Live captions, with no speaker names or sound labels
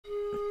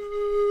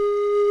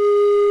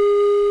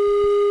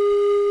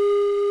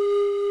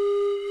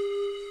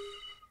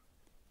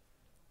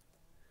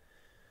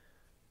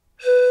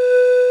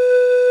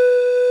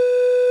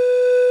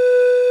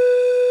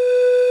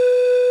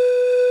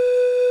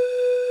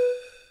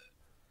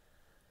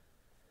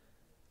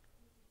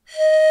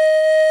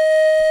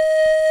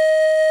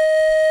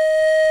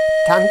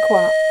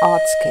Tankwa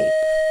Artscape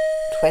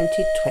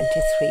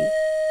 2023.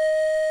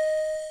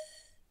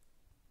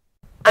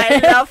 I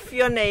love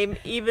your name,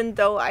 even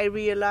though I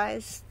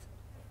realized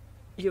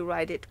you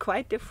write it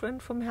quite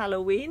different from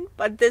Heloine,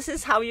 but this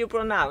is how you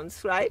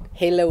pronounce, right?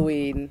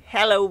 Heloine.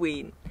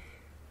 Heloine.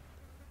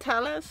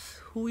 Tell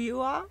us who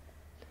you are,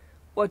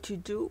 what you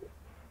do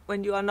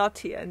when you are not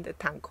here in the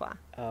Tankwa.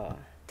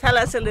 Tell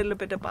us a little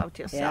bit about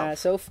yourself. Yeah,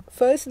 so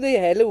firstly,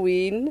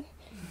 Heloine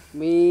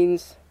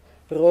means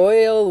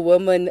royal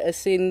woman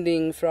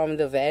ascending from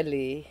the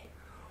valley.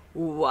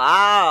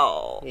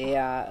 Wow.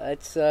 Yeah,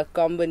 it's a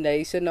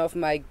combination of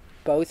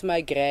both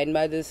my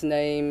grandmother's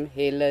name,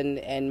 Helen,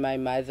 and my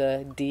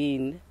mother,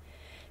 Dean.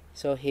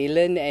 So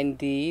Helen and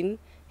Dean,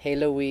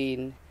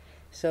 Heloine.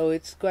 So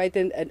it's quite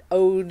an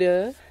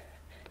ode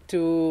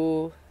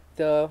to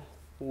the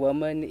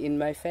woman in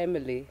my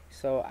family.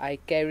 So I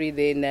carry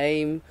their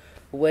name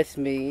with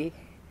me.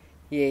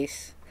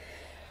 Yes.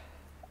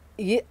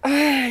 Yeah,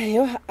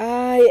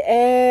 I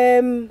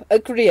am a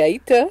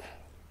creator.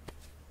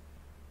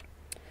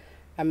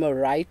 I'm a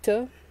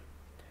writer,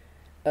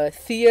 a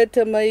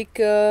theater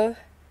maker,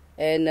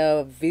 and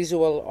a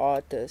visual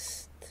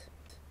artist.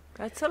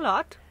 That's a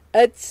lot.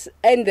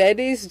 And that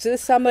is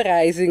just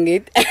summarizing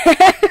it.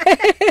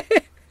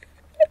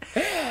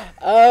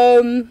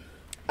 Where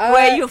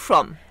are you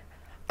from?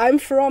 I'm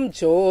from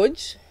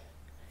George,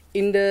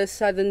 in the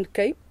Southern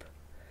Cape.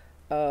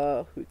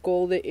 We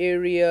call the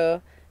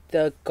area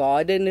the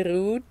Garden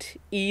Route,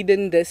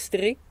 Eden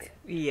District.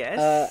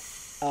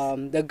 Yes.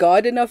 The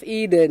Garden of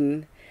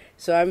Eden.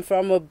 So I'm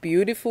from a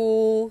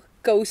beautiful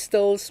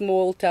coastal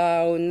small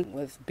town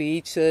with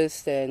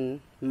beaches and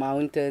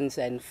mountains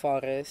and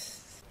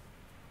forests.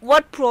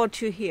 What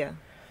brought you here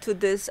to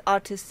this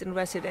artist in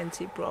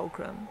residency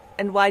program,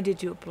 and why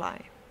did you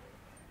apply?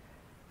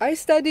 I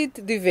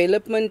studied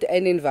development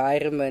and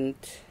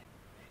environment.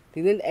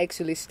 Didn't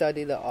actually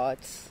study the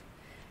arts.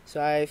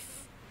 So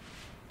I've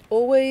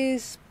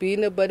always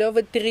been a bit of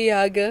a tree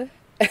hugger.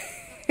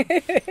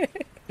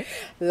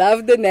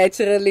 Love the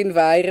natural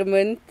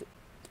environment.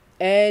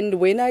 And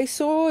when I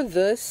saw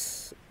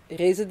this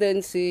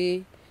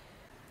residency,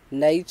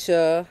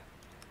 nature,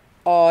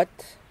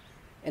 art,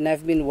 and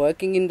I've been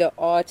working in the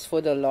arts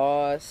for the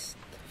last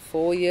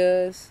 4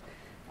 years,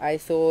 I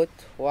thought,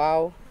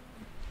 wow,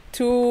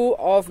 two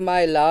of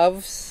my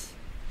loves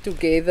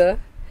together.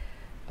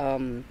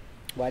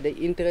 What an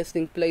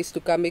interesting place to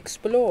come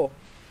explore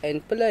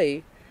and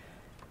play.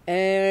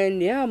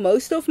 And yeah,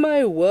 most of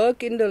my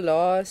work in the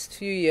last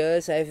few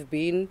years have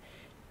been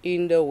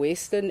in the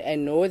Western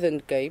and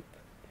Northern Cape.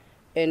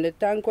 And the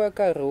Tankwa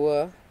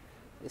Karoo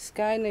is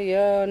kind of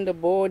here on the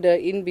border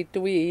in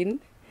between.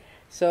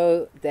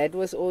 So that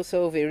was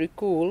also very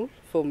cool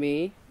for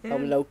me,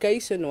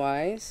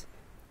 location-wise.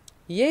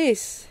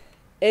 Yes.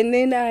 And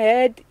then I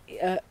had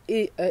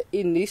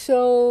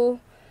initial,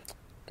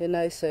 can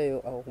I say,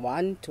 a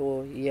want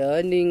or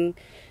yearning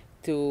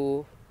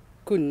to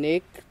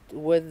connect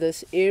with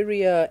this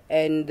area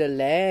and the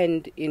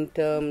land in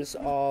terms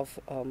of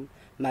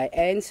my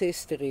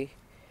ancestry,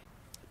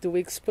 to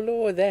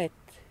explore that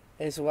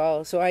as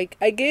well. So I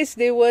guess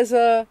there was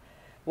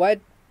what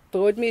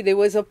brought me, there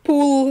was a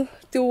pull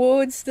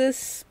towards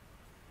this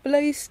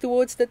place,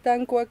 towards the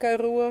Tankwa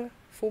Karoo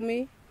for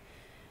me.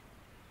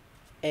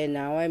 And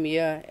now I'm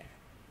here.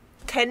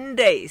 10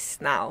 days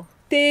now.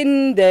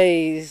 10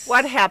 days.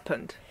 What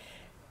happened?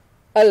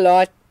 A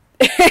lot.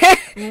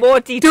 More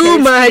details. Too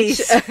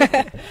much.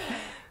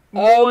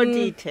 More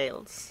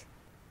details.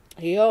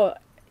 Yeah,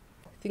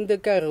 I think the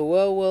Karoo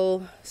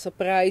will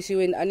surprise you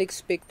in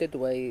unexpected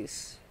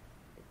ways.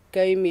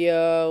 Came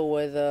here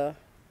with a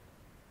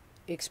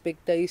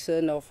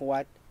expectation of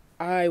what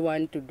I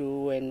want to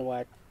do and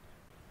what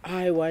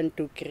I want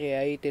to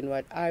create and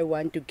what I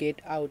want to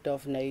get out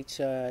of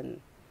nature,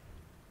 and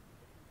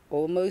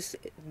almost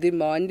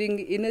demanding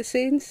in a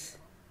sense.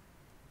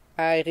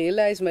 I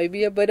realized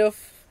maybe a bit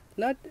of,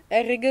 not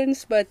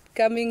arrogance, but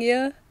coming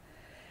here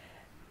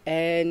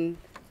and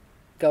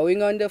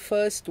going on the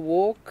first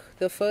walk,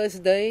 the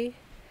first day,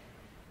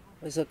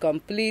 was a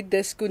complete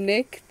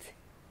disconnect.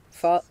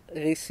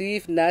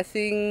 Received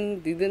nothing,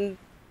 didn't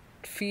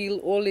feel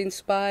all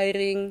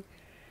inspiring,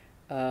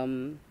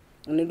 and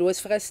it was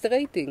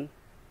frustrating.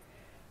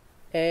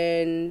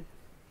 And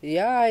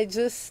yeah,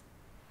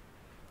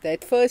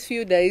 that first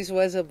few days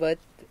was a bit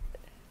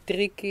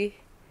tricky.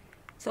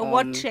 So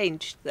what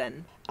changed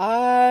then?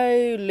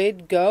 I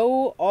let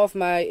go of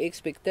my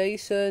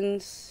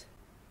expectations.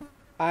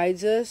 I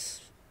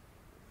just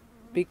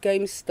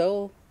became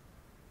still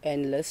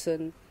and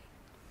listened.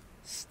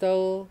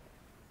 Still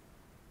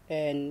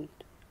and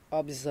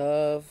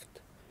observed,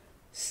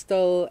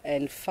 still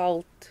and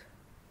felt,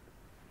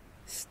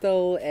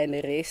 still and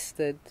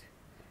rested,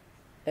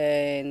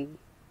 and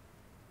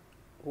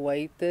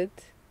waited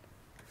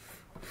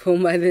for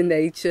Mother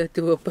Nature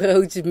to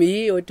approach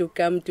me or to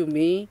come to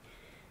me.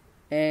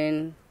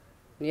 And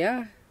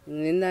yeah,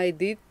 and then I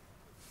did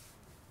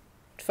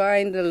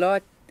find a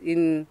lot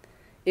in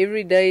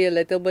every day, a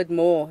little bit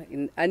more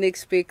in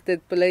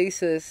unexpected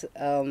places.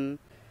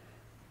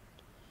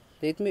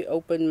 let me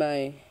open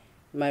my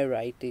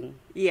writing.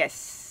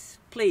 Yes,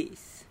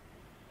 please.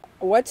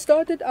 What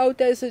started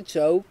out as a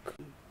joke,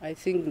 I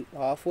think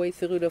halfway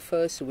through the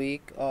first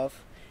week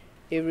of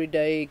every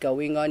day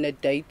going on a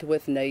date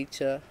with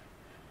nature,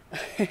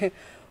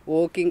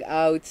 walking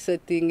out,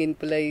 sitting in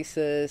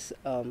places,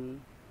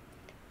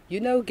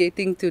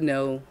 getting to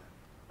know.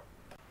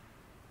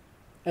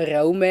 A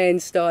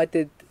romance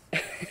started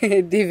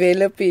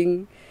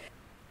developing.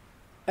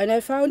 And I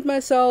found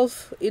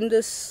myself in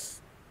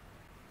this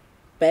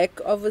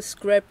back of a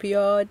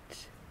scrapyard,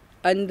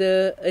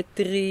 under a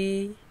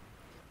tree,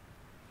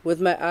 with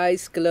my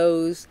eyes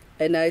closed,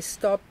 and I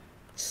stopped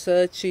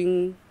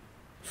searching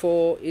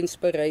for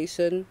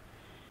inspiration.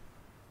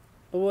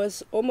 It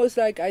was almost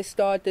like I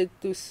started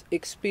to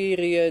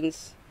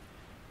experience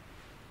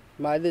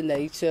Mother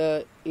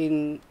Nature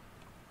in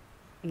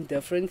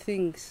different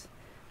things.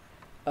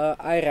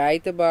 I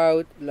write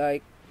about,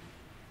 like,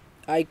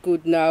 I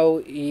could now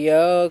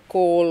hear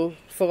call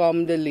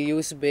from the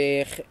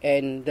Leeuwsberg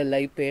and the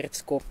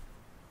Luipertskop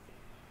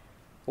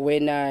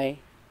when I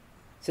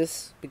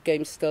just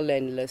became still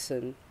and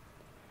listened.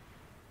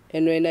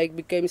 And when I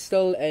became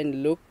still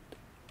and looked,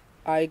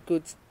 I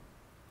could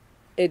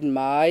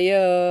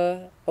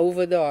admire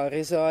over the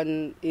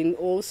horizon in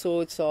all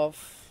sorts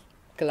of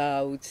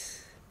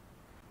clouds.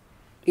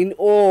 In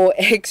awe,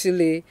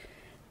 actually.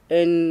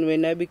 And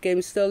when I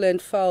became still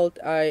and felt,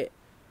 I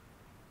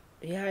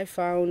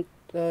found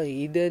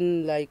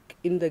hidden, like,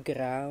 in the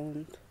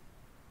ground.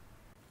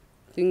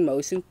 I think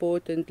most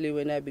importantly,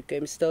 when I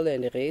became still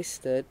and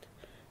rested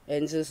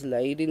and just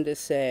laid in the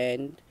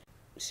sand,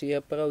 she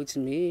approached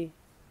me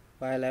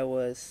while I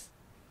was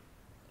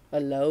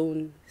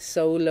alone,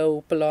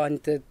 solo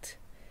planted,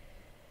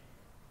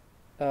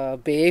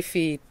 bare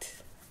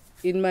feet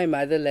in my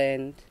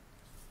motherland.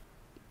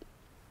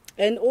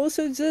 And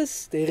also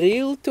just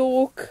real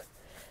talk.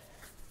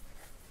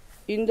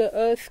 In the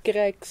earth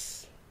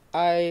cracks,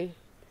 I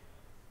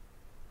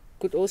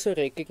could also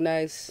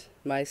recognize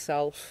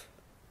myself.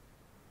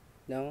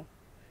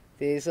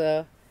 It's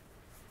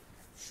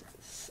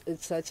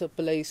such a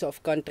place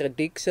of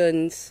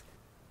contradictions.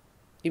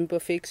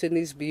 Imperfection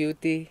is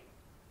beauty.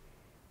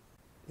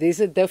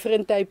 There's a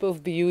different type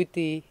of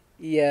beauty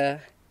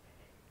here,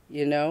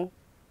 Yeah,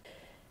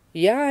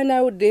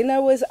 then I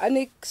was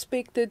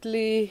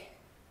unexpectedly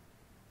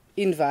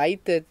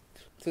invited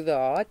to the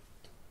heart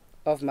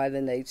of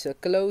Mother Nature,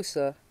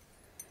 closer.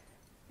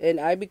 And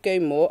I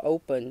became more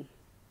open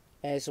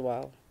as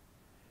well.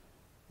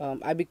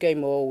 I became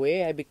more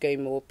aware, I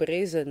became more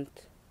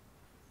present,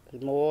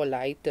 more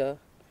lighter.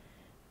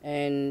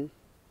 And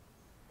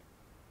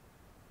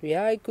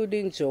I could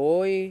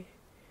enjoy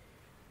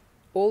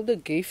all the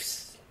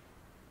gifts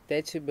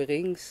that she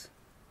brings.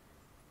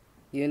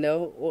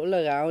 All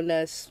around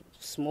us,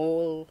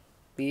 small,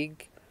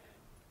 big.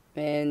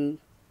 And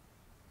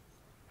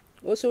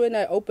also when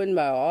I opened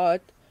my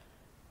heart,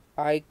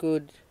 I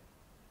could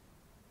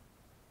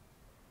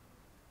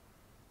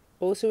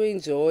also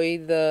enjoy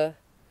the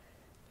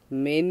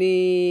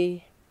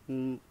many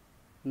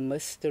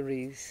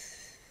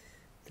mysteries,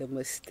 the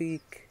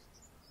mystique,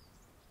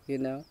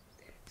 There's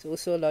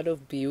also a lot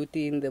of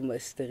beauty in the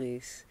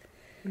mysteries.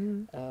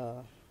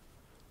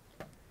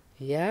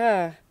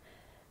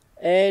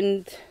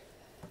 And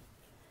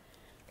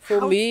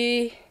for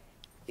me,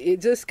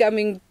 it's just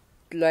coming,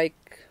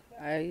 like,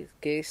 I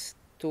guess,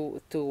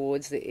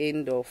 towards the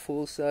end or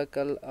full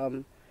circle.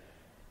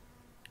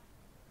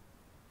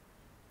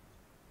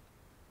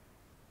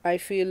 I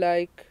feel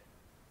like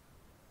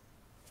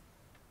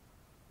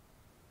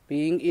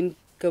being in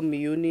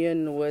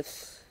communion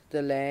with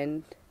the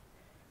land.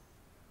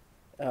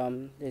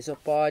 There's a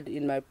part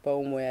in my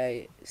poem where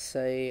I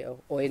say,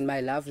 or in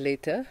my love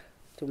letter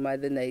to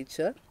Mother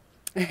Nature,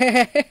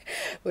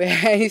 where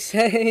I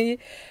say,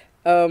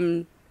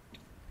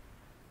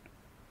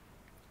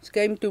 she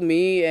came to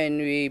me and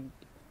we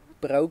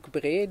broke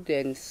bread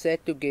and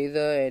sat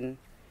together, and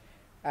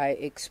I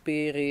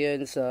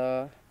experienced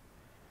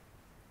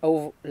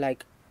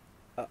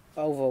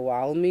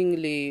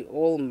overwhelmingly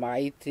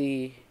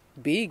almighty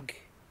big,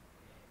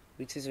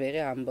 which is very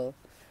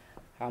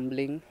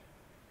humbling.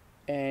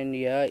 And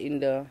in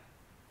the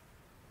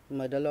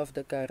middle of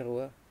the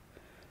Karoo.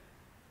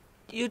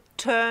 You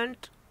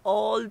turned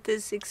all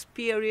this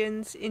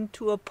experience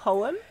into a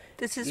poem?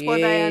 This is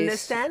what I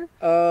understand?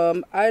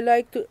 I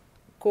like to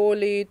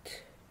call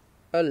it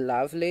a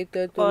love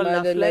letter to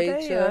Mother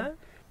Nature.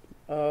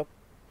 A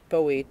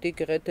poetic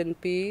written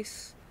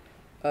piece.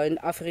 In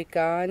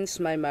Afrikaans,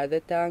 my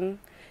mother tongue,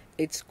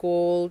 it's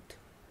called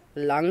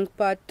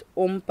Langpad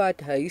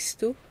Ompad Huis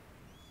Toe,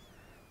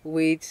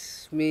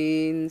 which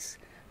means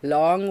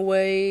long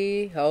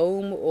way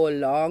home, or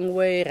long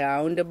way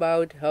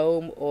roundabout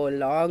home, or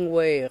long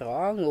way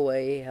wrong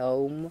way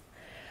home,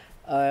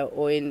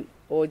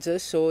 or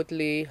just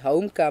shortly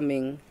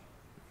homecoming.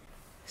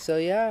 So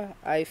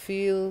I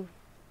feel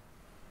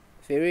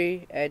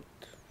very at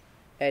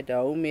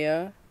home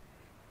here.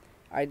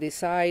 I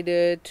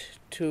decided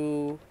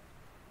to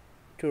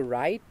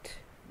write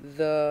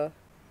the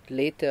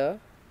letter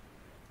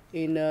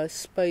in a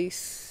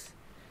space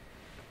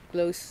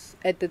close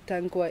at the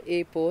Tankwa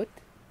airport,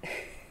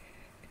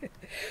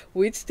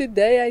 which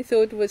today I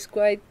thought was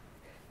quite,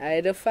 I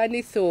had a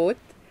funny thought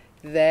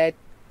that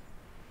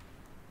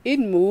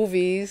in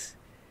movies,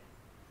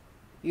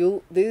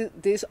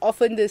 there's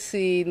often the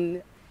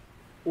scene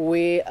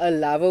where a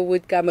lover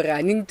would come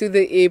running to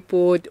the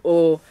airport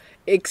or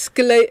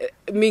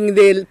proclaiming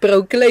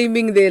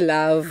their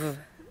love.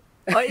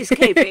 Or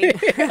escaping.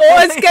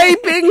 Or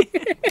escaping.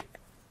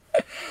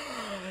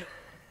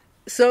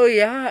 So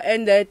yeah,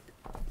 and that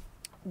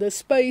the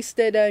space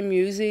that I'm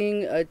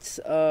using, it's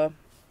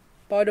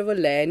part of a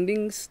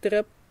landing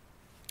strip,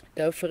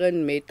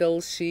 different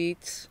metal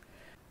sheets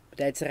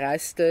that's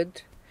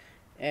rusted,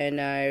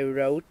 and I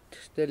wrote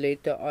the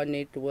letter on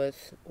it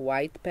with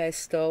white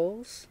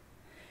pastels.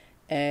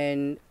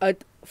 And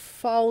it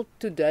felt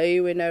today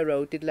when I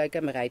wrote it like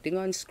I'm writing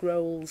on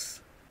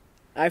scrolls.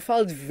 I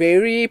felt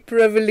very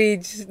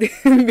privileged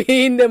being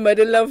in the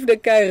middle of the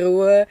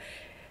Karoo,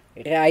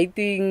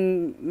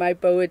 writing my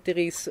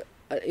poetry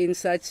in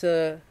such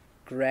a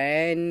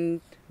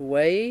grand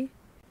way.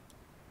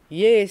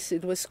 Yes,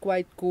 it was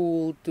quite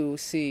cool to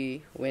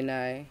see when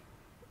I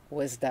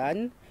was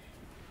done.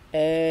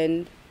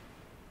 And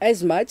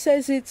as much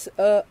as it's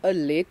a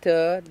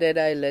letter that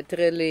I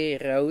literally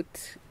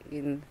wrote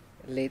in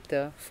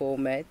letter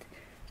format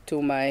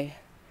to my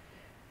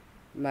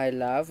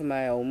love,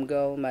 my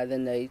homegirl, Mother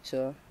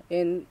Nature,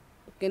 and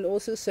can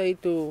also say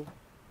to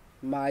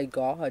my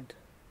God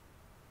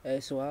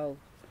as well,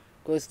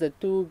 because the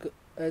two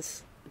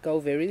go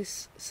very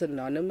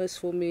synonymous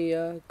for me,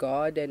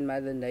 God and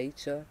Mother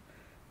Nature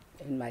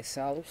and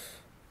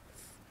myself.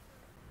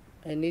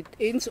 And it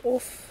ends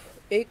off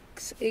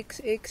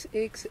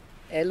XXXX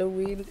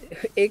Heloine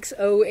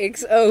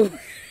XOXO.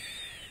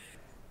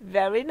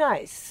 Very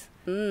nice.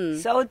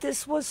 So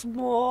this was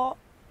more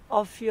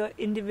of your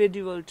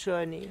individual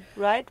journey,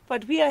 right?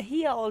 But we are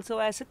here also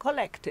as a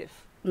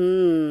collective.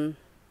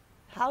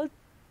 How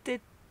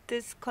did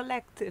this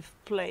collective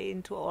play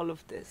into all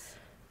of this?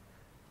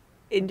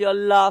 In your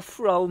love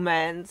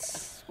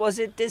romance? Was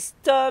it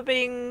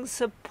disturbing,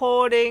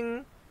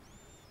 supporting?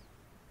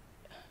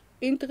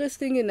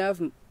 Interesting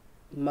enough,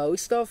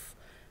 most of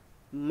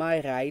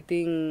my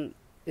writing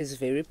is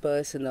very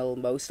personal.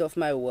 Most of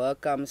my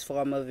work comes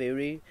from a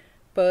very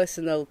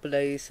personal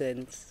place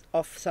and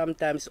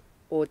sometimes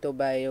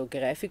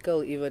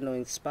autobiographical, even or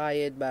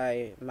inspired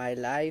by my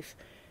life.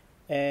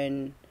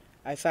 And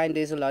I find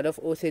there's a lot of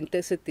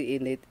authenticity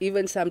in it.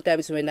 Even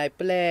sometimes when I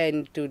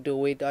plan to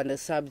do it on a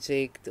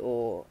subject,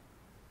 or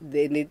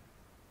then it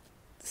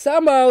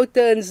somehow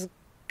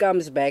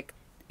comes back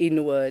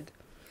inward.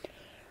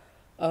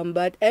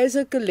 But as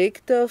a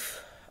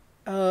collective,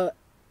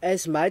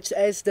 as much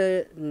as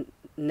the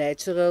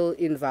natural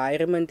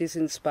environment is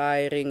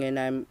inspiring, and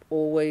I'm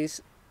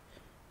always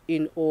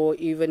in awe,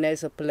 even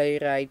as a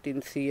playwright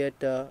in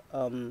theatre,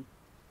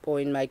 or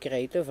in my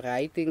creative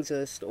writing,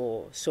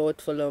 or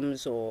short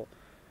films or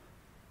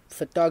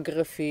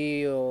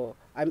photography, or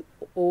I'm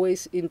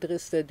always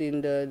interested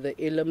in the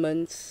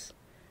elements,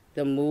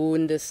 the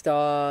moon, the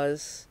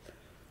stars,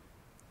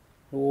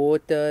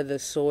 water, the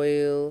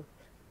soil.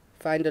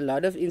 Find a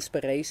lot of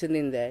inspiration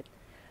in that.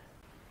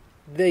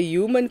 The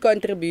human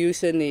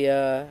contribution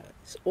here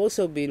has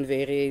also been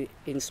very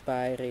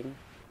inspiring,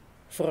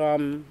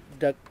 from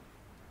the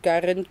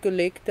current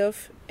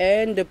collective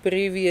and the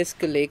previous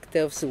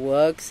collective's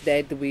works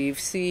that we've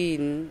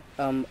seen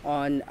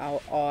on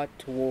our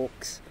art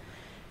walks.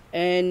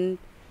 And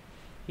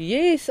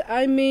yes,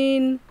 I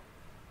mean,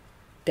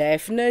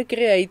 Daphne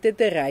created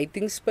a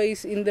writing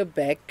space in the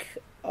back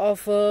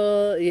of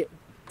a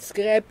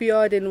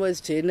scrapyard and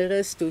was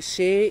generous to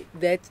share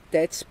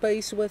that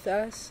space with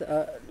us,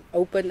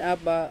 open up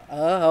her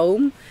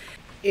home.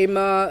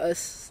 Emma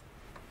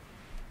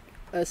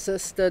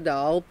assisted,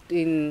 helped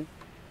in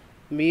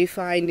me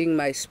finding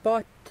my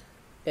spot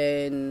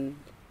and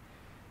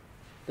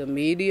the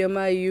medium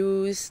I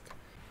used,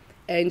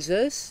 and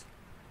just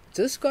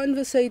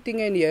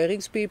conversating and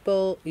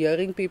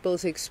hearing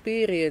people's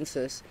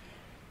experiences.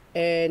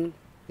 And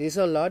there's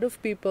a lot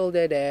of people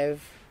that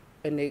have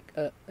a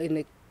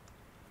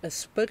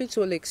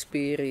spiritual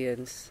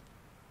experience,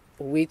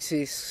 which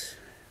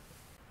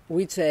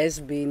has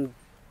been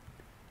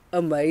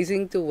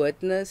amazing to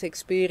witness,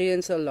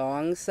 experience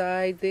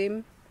alongside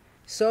them.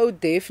 So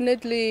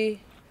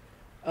definitely,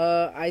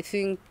 I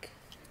think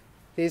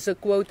there's a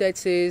quote that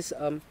says,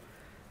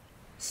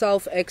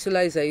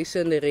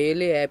 self-actualization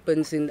really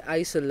happens in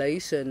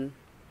isolation.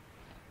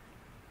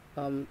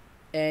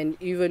 And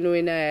even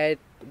when I had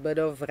a bit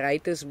of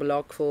writer's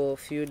block for a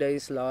few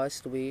days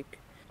last week,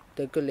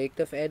 the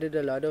collective added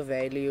a lot of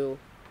value.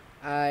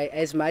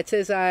 As much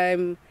as I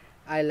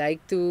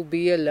like to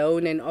be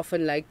alone and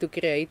often like to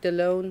create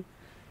alone,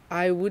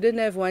 I wouldn't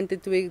have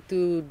wanted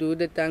to do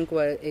the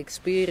Tankwa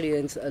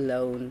experience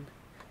alone.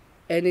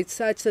 And it's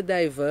such a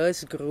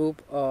diverse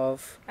group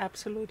of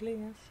Absolutely,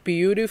 yes.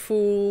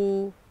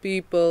 beautiful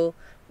people,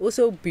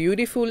 also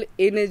beautiful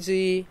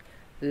energy,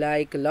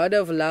 like a lot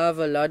of love,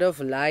 a lot of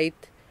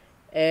light.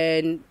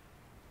 And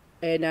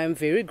And I'm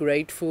very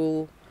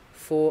grateful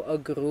for a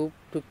group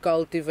to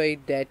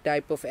cultivate that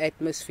type of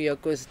atmosphere,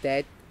 because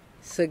that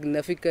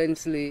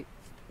significantly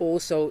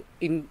also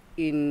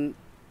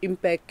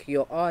impact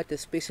your art,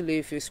 especially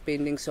if you're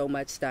spending so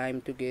much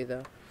time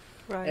together.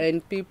 Right.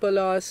 And people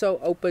are so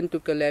open to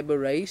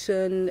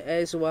collaboration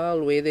as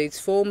well, whether it's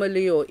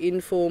formally or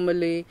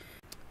informally.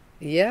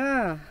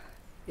 Yeah,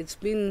 it's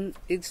been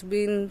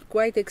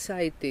quite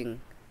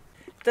exciting.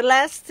 The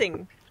last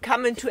thing,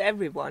 common to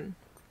everyone.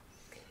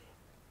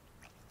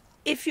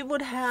 If you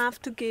would have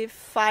to give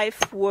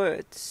 5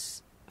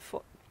 words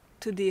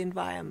to the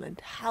environment,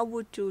 how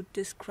would you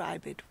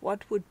describe it?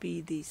 What would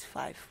be these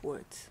 5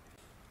 words?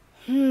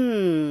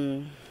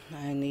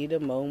 I need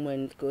a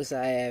moment because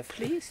I have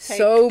Please take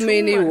so 2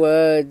 many more.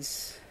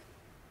 words.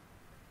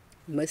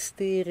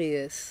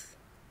 Mysterious.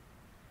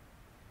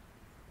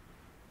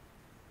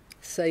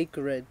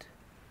 Sacred.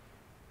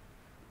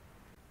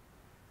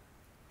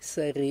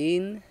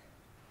 Serene.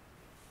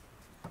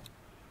 I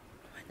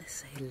want to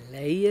say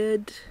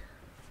layered.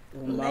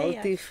 Or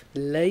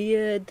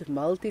layered,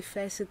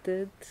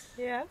 multifaceted.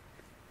 Yeah.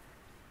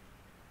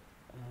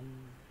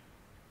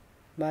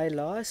 My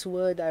last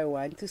word, I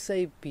want to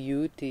say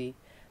beauty,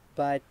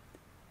 but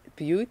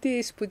beauty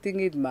is putting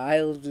it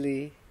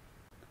mildly.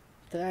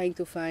 Trying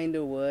to find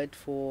a word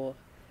for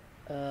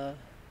a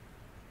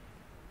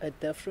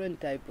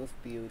different type of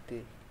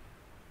beauty.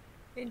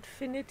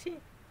 Infinity.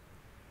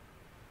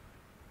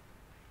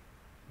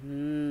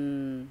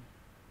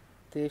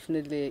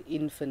 Definitely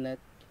infinite.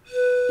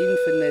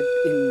 Infinite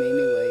in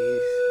many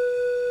ways.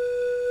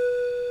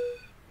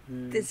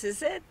 This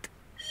is it.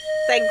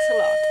 Thanks a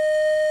lot.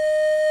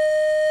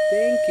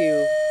 Thank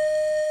you.